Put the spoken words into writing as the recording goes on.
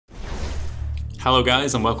Hello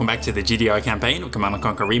guys and welcome back to the GDI campaign of Command &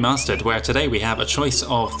 Conquer Remastered, where today we have a choice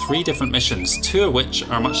of 3 different missions, 2 of which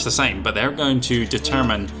are much the same, but they're going to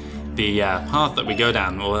determine the path that we go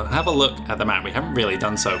down. We'll have a look at the map. We haven't really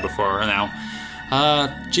done so before now.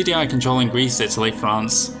 GDI controlling Greece, Italy,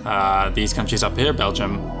 France, these countries up here,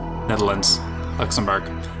 Belgium, Netherlands, Luxembourg,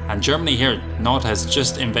 and Germany here. Nord has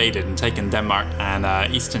just invaded and taken Denmark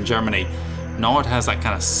and Eastern Germany. Nord has that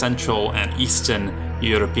kind of central and eastern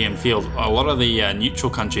European field. A lot of the neutral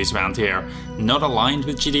countries around here not aligned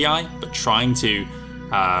with GDI, but trying to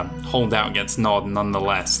hold out against Nord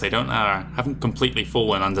nonetheless. They don't haven't completely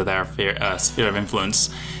fallen under their sphere of influence.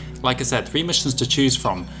 Like I said, 3 missions to choose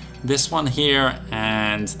from. This one here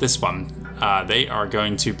and this one. They are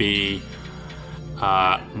going to be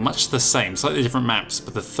much the same, slightly different maps,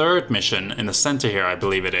 but the 3rd mission in the center here, I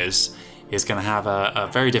believe it is going to have a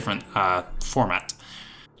very different format.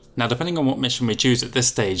 Now, depending on what mission we choose at this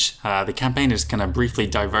stage, the campaign is going to briefly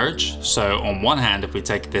diverge. So on one hand, if we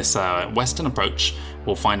take this western approach,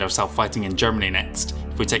 we'll find ourselves fighting in Germany next.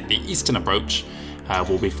 If we take the eastern approach,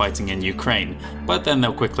 we'll be fighting in Ukraine. But then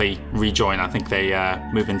they'll quickly rejoin. I think they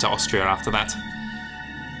move into Austria after that.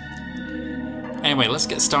 Anyway, let's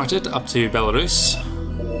get started. Up to Belarus.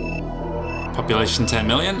 Population 10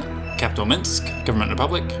 million. Capital Minsk. Government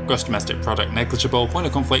Republic. Gross domestic product negligible. Point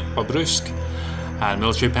of conflict Bobruisk. And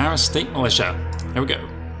military power, state militia. Here we go.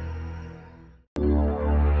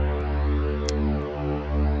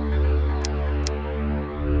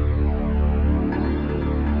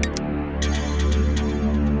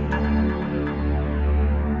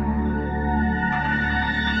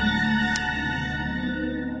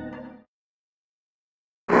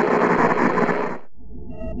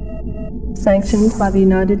 Sanctioned by the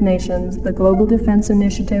United Nations, the Global Defense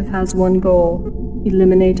Initiative has one goal: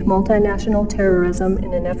 eliminate multinational terrorism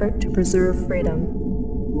in an effort to preserve freedom.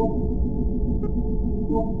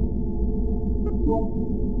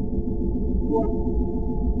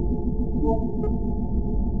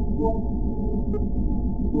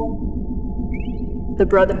 The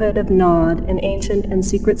Brotherhood of Nod, an ancient and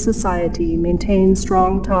secret society, maintains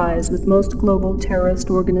strong ties with most global terrorist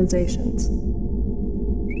organizations.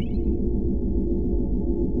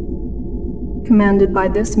 Commanded by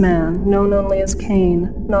this man, known only as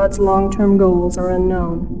Kane, Nod's long-term goals are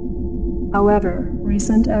unknown. However,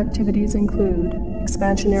 recent activities include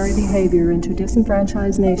expansionary behavior into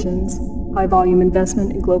disenfranchised nations, high-volume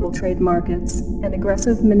investment in global trade markets, and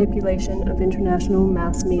aggressive manipulation of international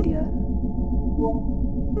mass media.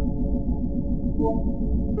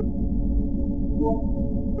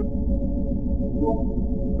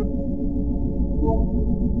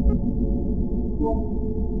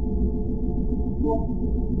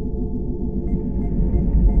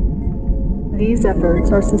 These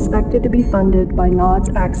efforts are suspected to be funded by Nod's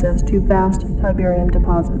access to vast Tiberium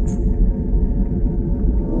deposits.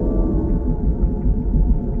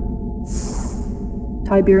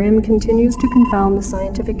 Tiberium continues to confound the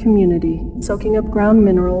scientific community, soaking up ground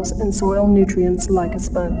minerals and soil nutrients like a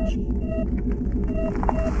sponge.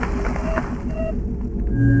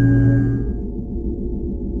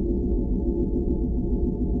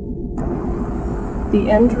 The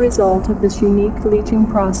end result of this unique leaching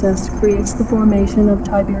process creates the formation of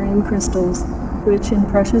Tiberium crystals, rich in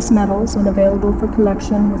precious metals and available for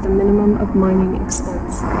collection with a minimum of mining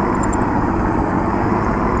expense.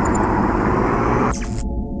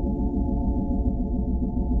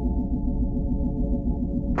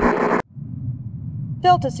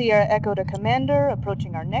 Delta Sierra Echo to Commander,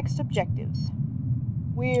 approaching our next objectives.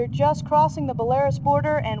 We're just crossing the Belarus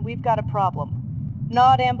border and we've got a problem.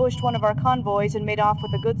 Nod ambushed one of our convoys and made off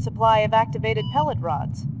with a good supply of activated pellet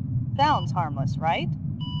rods. Sounds harmless, right?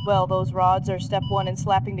 Well, those rods are step 1 in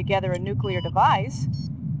slapping together a nuclear device.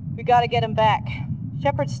 We gotta get him back.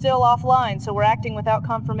 Shepard's still offline, so we're acting without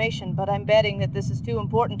confirmation, but I'm betting that this is too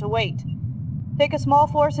important to wait. Take a small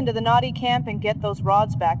force into the Noddy camp and get those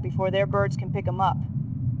rods back before their birds can pick them up.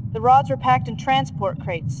 The rods were packed in transport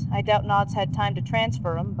crates. I doubt Nod's had time to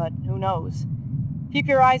transfer them, but who knows. Keep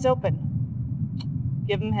your eyes open.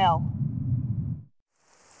 Give him hell.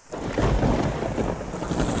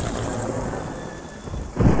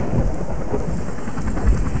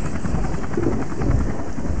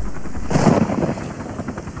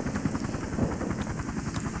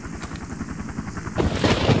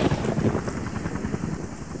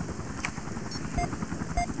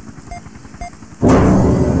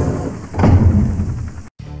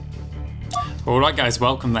 Alright guys,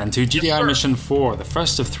 welcome then to GDI Mission 4, the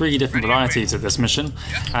first of 3 different varieties of this mission,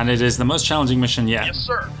 and it is the most challenging mission yet. Yes,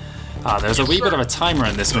 sir. There's a wee bit of a timer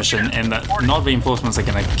in this mission in that nod reinforcements are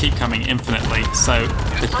going to keep coming infinitely, so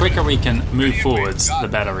the quicker we can move forwards, the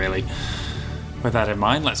better really. With that in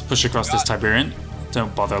mind, let's push across this Tiberian.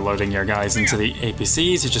 Don't bother loading your guys into the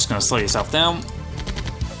APCs, you're just going to slow yourself down.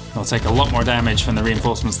 You'll take a lot more damage from the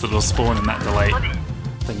reinforcements that will spawn in that delay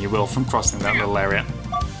than you will from crossing that little area.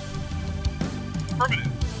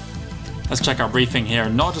 Let's check our briefing here.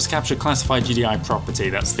 Nod has captured classified GDI property.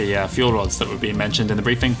 That's the fuel rods that were being mentioned in the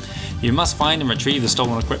briefing. You must find and retrieve the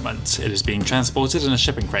stolen equipment. It is being transported in a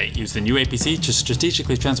shipping crate. Use the new APC to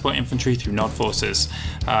strategically transport infantry through Nod forces.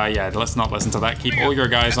 Yeah, let's not listen to that. Keep all your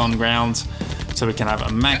guys on ground so we can have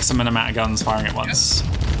a maximum amount of guns firing at once.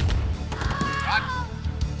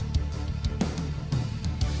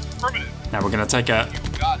 Now we're going to take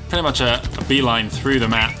pretty much a beeline through the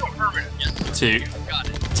map to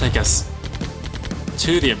take us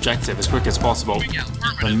to the objective as quick as possible.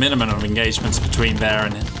 The minimum of engagements between there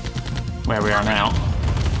and where we are now.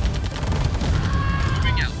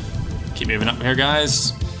 Keep moving up here,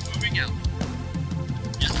 guys.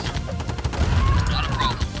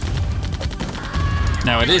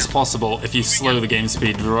 Now it is possible if you slow the game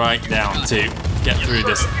speed right down to get through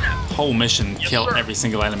this whole mission, kill every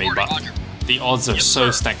single enemy, but the odds are so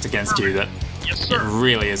stacked against you that it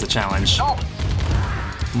really is a challenge.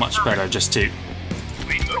 Much better just to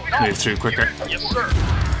move through quicker.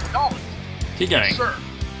 Keep going.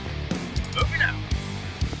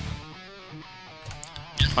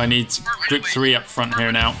 I need group 3 up front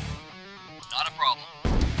here now.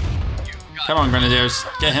 Come on, Grenadiers,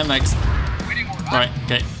 get him next. Right,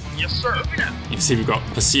 okay. You can see we've got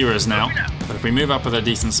pursuers now, but if we move up with a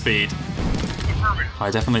decent speed, I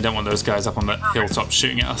definitely don't want those guys up on the hilltop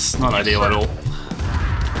shooting at us. Not ideal at all.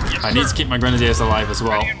 I need to keep my Grenadiers alive as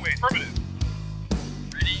well.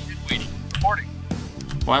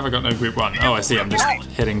 Why have I got no group 1? Oh, I see, I'm just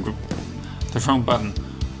hitting the wrong button.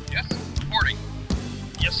 Yes, reporting.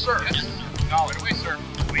 Yes, sir. Yes. Knowledge away, sir.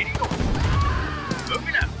 Waiting over.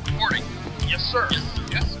 Moving out. Reporting. Yes, sir.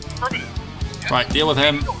 Yes, affirmative. Yes. Right, deal with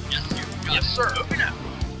him. Yes, sir. Moving out.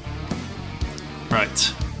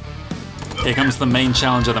 Right. Here comes the main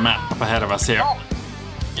challenge of the map up ahead of us here.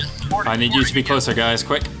 I need you to be closer, guys,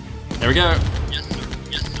 quick. There we go. Yes,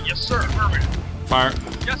 sir. Yes, sir. Affirmative. Fire.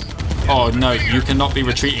 Yes. Oh no, you cannot be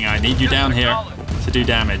retreating. I need you down here to do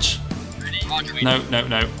damage. No, no,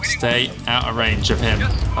 no. Stay out of range of him.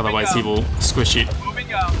 Otherwise he will squish you.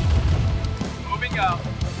 Moving out. Moving out.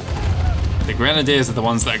 The Grenadiers are the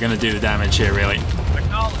ones that are going to do the damage here, really.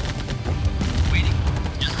 Acknowledge. Waiting.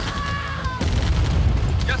 Yes.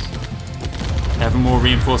 Yes. Have more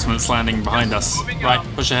reinforcements landing behind us. Right,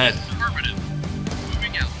 push ahead. Affirmative.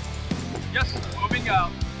 Moving out. Yes, moving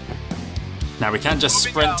out. Now we can just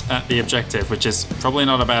sprint at the objective, which is probably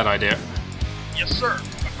not a bad idea. Yes, sir.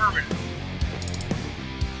 Affirmative.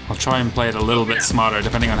 I'll try and play it a little bit smarter,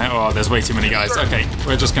 depending on how... Oh, there's way too many guys. Okay,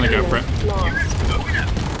 we're just going to go for it.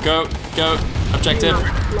 Go, go, objective.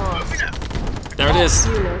 There it is.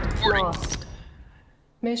 Lost.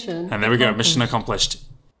 Mission. And there we go, mission accomplished.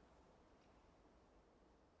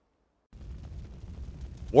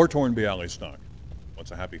 War-torn Bialystok,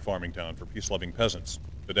 once a happy farming town for peace-loving peasants.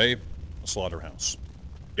 Today, a slaughterhouse.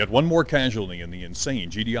 Yet one more casualty in the insane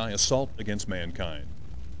GDI assault against mankind.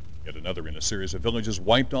 Yet another in a series of villages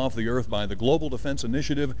wiped off the earth by the Global Defense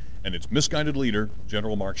Initiative and its misguided leader,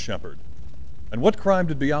 General Mark Shepard. And what crime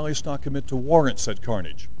did Bialystok commit to warrant said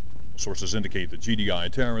carnage? Sources indicate that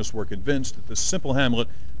GDI terrorists were convinced that this simple hamlet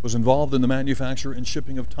was involved in the manufacture and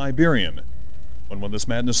shipping of Tiberium. When will this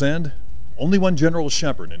madness end? Only when General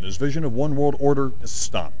Shepard and his vision of one world order is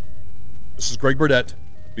stopped. This is Greg Burdett,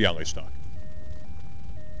 Bialystok.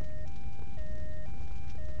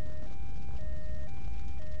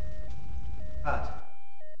 Cut.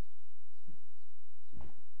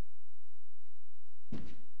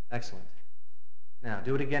 Excellent. Now,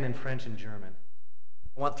 do it again in French and German.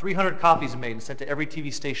 I want 300 copies made and sent to every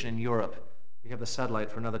TV station in Europe. We have the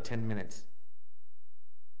satellite for another 10 minutes.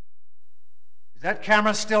 Is that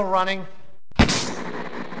camera still running?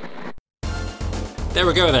 There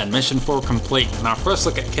we go then, mission 4 complete. And our first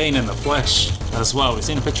look at Kane in the flesh as well. We've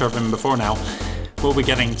seen a picture of him before now. We'll be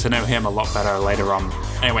getting to know him a lot better later on.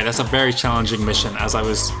 Anyway, that's a very challenging mission. As I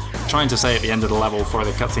was trying to say at the end of the level before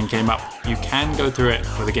the cutscene came up, you can go through it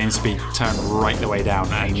with the game speed turned right the way down,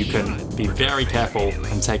 and you can be very careful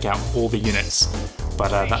and take out all the units. But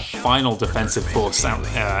that final defensive force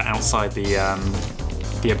outside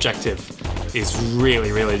the objective is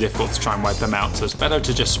really, really difficult to try and wipe them out. So it's better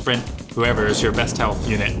to just sprint whoever is your best health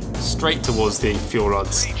unit straight towards the fuel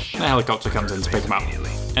rods. And the helicopter comes in to pick them up.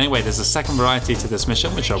 Anyway, there's a second variety to this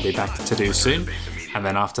mission, which I'll be back to do soon. And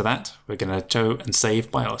then after that, we're going to go and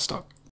save Bioshock.